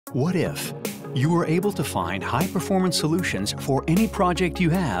What if you were able to find high-performance solutions for any project you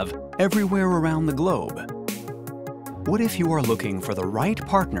have everywhere around the globe? What if you are looking for the right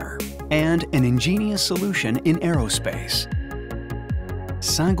partner and an ingenious solution in aerospace?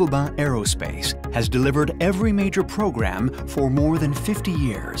 Saint-Gobain Aerospace has delivered every major program for more than 50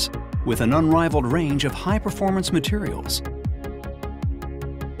 years with an unrivaled range of high-performance materials.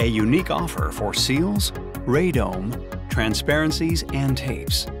 A unique offer for seals, radome, transparencies, and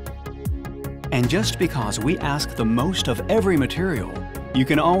tapes. And just because we ask the most of every material, you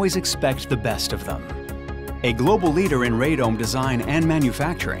can always expect the best of them. A global leader in radome design and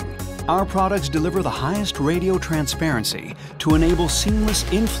manufacturing, our products deliver the highest radio transparency to enable seamless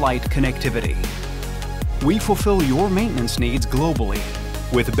in-flight connectivity. We fulfill your maintenance needs globally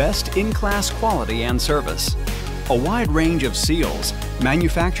with best in-class quality and service. A wide range of seals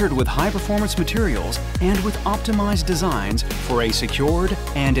manufactured with high-performance materials and with optimized designs for a secured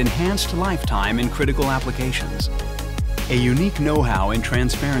and enhanced lifetime in critical applications. A unique know-how in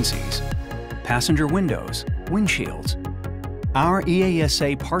transparencies, passenger windows, windshields. Our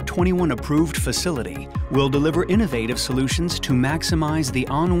EASA Part 21 approved facility will deliver innovative solutions to maximize the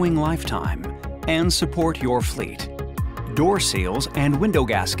on-wing lifetime and support your fleet. Door seals and window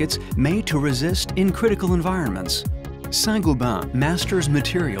gaskets made to resist in critical environments. Saint-Gobain masters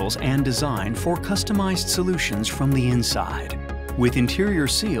materials and design for customized solutions from the inside, with interior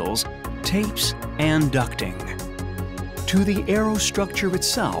seals, tapes, and ducting. To the aerostructure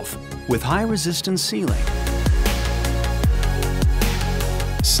itself, with high-resistance sealing.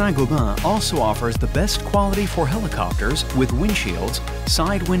 Saint-Gobain also offers the best quality for helicopters with windshields,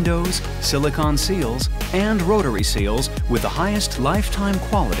 side windows, silicone seals, and rotary seals with the highest lifetime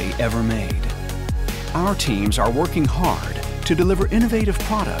quality ever made. Our teams are working hard to deliver innovative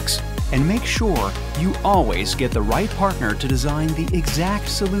products and make sure you always get the right partner to design the exact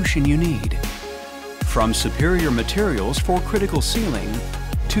solution you need. From superior materials for critical sealing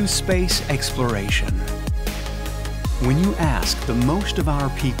to space exploration. When you ask the most of our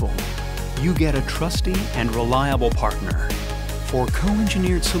people, you get a trusty and reliable partner for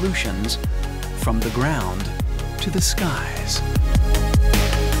co-engineered solutions from the ground to the skies.